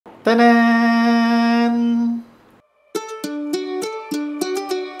Ta-da!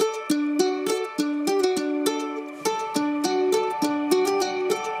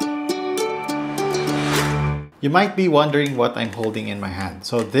 You might be wondering what I'm holding in my hand.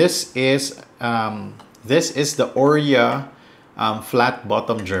 So this is the Orea Flat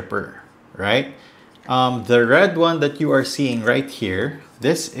Bottom Dripper, right? The red one that you are seeing right here,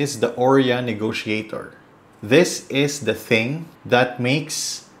 this is the Orea Negotiator. This is the thing that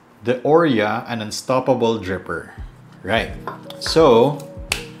makes the Orea an unstoppable dripper, right? So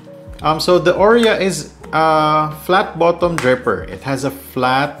the Orea is a flat bottom dripper. It has a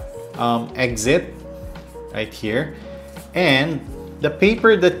flat exit right here, and the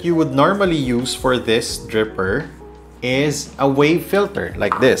paper that you would normally use for this dripper is a wave filter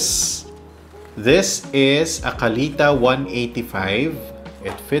like this. This is a Kalita 185.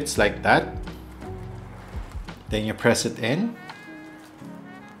 It fits like that. Then you press it in,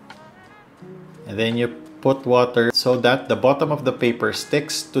 and then you put water so that the bottom of the paper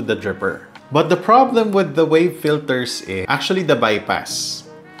sticks to the dripper. But the problem with the wave filters is actually the bypass.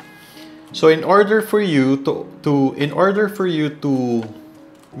 So in order for you to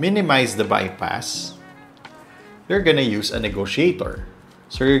minimize the bypass, you're gonna use a negotiator.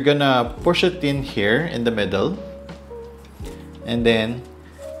 So you're gonna push it in here in the middle, and then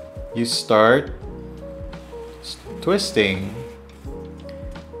you start twisting,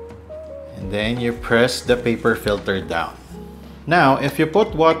 and then you press the paper filter down. Now, if you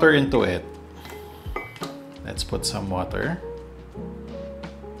put water into it, let's put some water.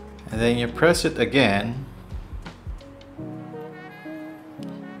 And then you press it again.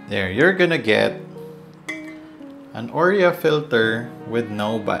 There, you're gonna get an Orea filter with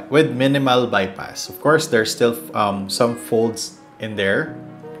minimal bypass. Of course, there's still some folds in there.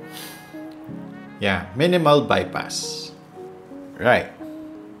 Yeah, minimal bypass. Right.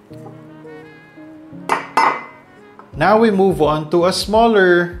 Now we move on to a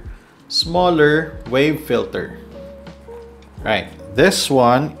smaller wave filter. Right. This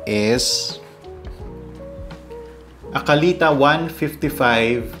one is a Kalita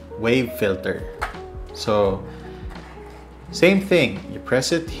 155 wave filter. So, same thing. You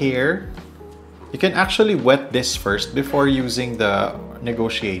press it here. You can actually wet this first before using the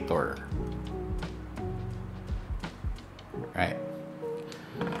negotiator. Right.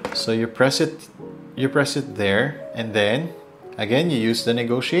 So you press it there, and then again you use the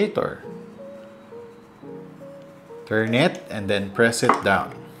negotiator. Turn it and then press it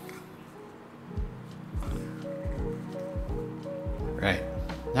down. Right.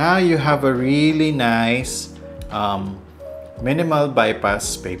 Now you have a really nice minimal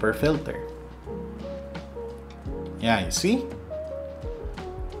bypass paper filter. Yeah, you see?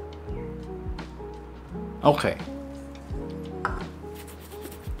 Okay.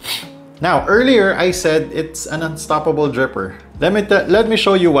 Now, earlier I said it's an unstoppable dripper. Let me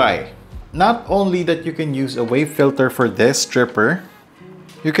show you why. Not only that you can use a wave filter for this dripper,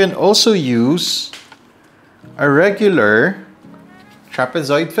 you can also use a regular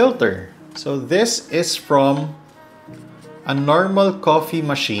trapezoid filter. So this is from a normal coffee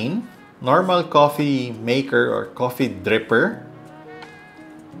machine, normal coffee maker or coffee dripper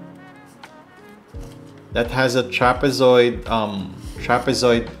that has a trapezoid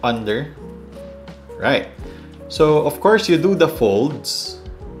under. Right. So of course you do the folds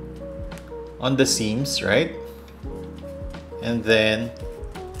on the seams, right? And then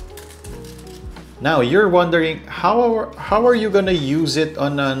now you're wondering how are you gonna use it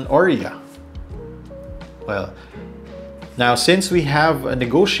on an Orea? Well, now since we have a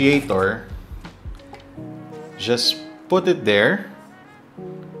negotiator, just put it there,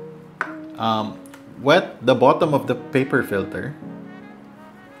 wet the bottom of the paper filter,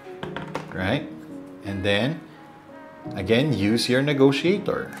 right? And then again use your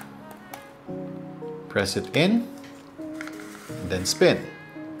negotiator. Press it in, and then spin.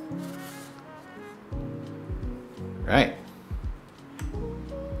 Right.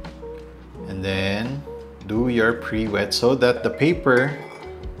 And then do your pre-wet so that the paper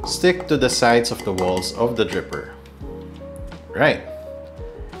stick to the sides of the walls of the dripper. Right.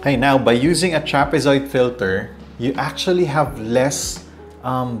 Okay, now by using a trapezoid filter, you actually have less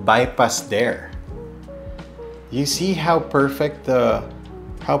bypass there. You see how perfect the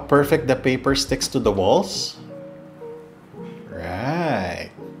paper sticks to the walls? Right.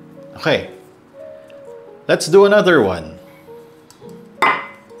 Okay. Let's do another one.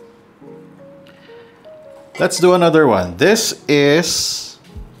 This is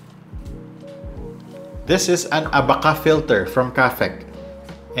an Abaca filter from Cafec.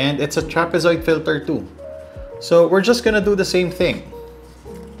 And it's a trapezoid filter too. So we're just gonna do the same thing.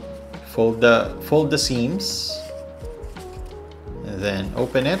 fold the seams, and then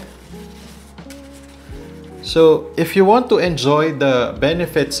open it. So if you want to enjoy the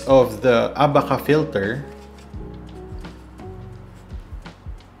benefits of the Abaca filter,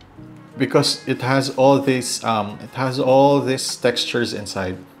 because it has all these textures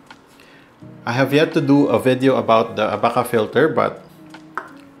inside. I have yet to do a video about the Abaca filter, but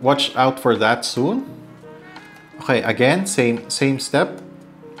watch out for that soon. Okay, again, same step.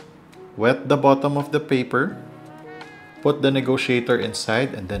 Wet the bottom of the paper, put the negotiator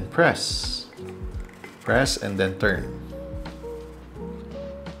inside, and then press. Press and then turn.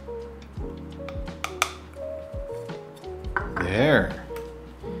 There.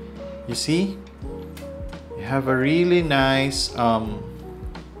 You see? You have a really nice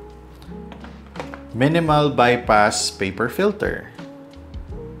minimal bypass paper filter.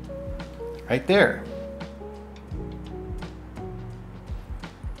 Right there.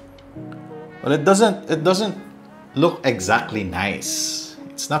 Well, it doesn't look exactly nice.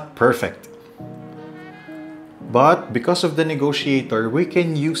 It's not perfect. But because of the negotiator, we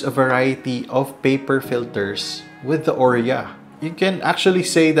can use a variety of paper filters with the Orea. You can actually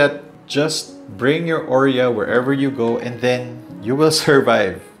say that just bring your Orea wherever you go and then you will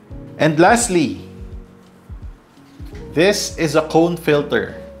survive. And lastly, this is a cone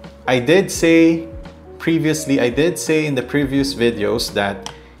filter. I did say in the previous videos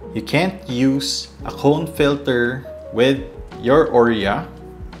that you can't use a cone filter with your Orea,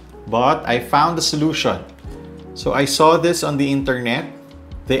 but I found a solution. So I saw this on the internet.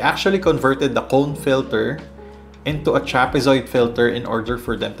 They actually converted the cone filter into a trapezoid filter in order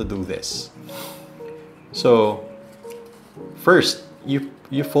for them to do this. So first,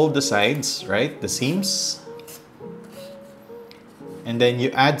 you fold the sides, right? The seams. And then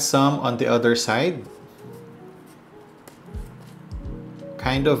you add some on the other side.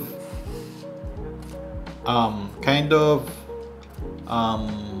 Kind of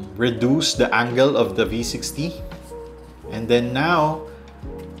reduce the angle of the V60. And then now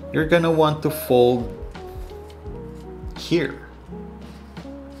you're gonna want to fold here,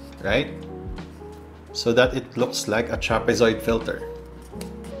 right? So that it looks like a trapezoid filter.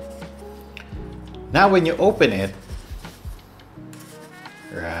 Now when you open it,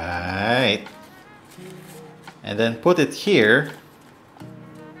 right, and then put it here,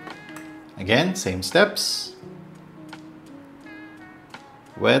 again, same steps.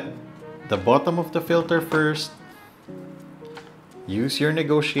 Wet the bottom of the filter first. Use your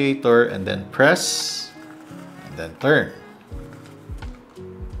negotiator and then press and then turn.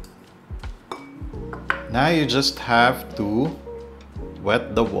 Now you just have to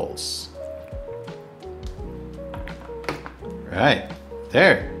wet the walls. Right,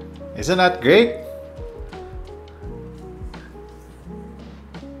 there. Isn't that great?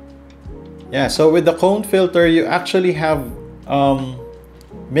 Yeah, so with the cone filter, you actually have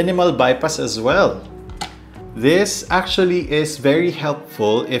minimal bypass as well. This actually is very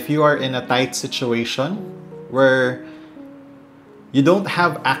helpful if you are in a tight situation where you don't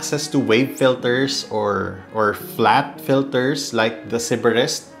have access to wave filters or flat filters like the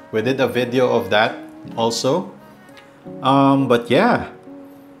Sybarist. We did a video of that also. But yeah,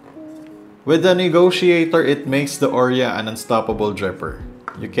 with the negotiator, it makes the Orea an unstoppable dripper.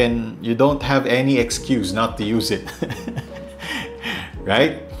 You don't have any excuse not to use it.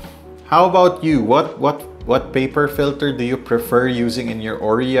 Right? How about you? What paper filter do you prefer using in your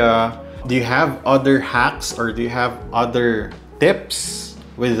Orea? Do you have other hacks or do you have other tips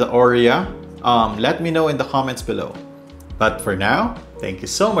with the Orea? Let me know in the comments below. But for now, thank you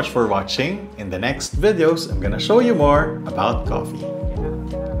so much for watching. In the next videos, I'm gonna show you more about coffee.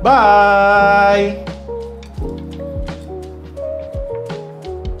 Bye!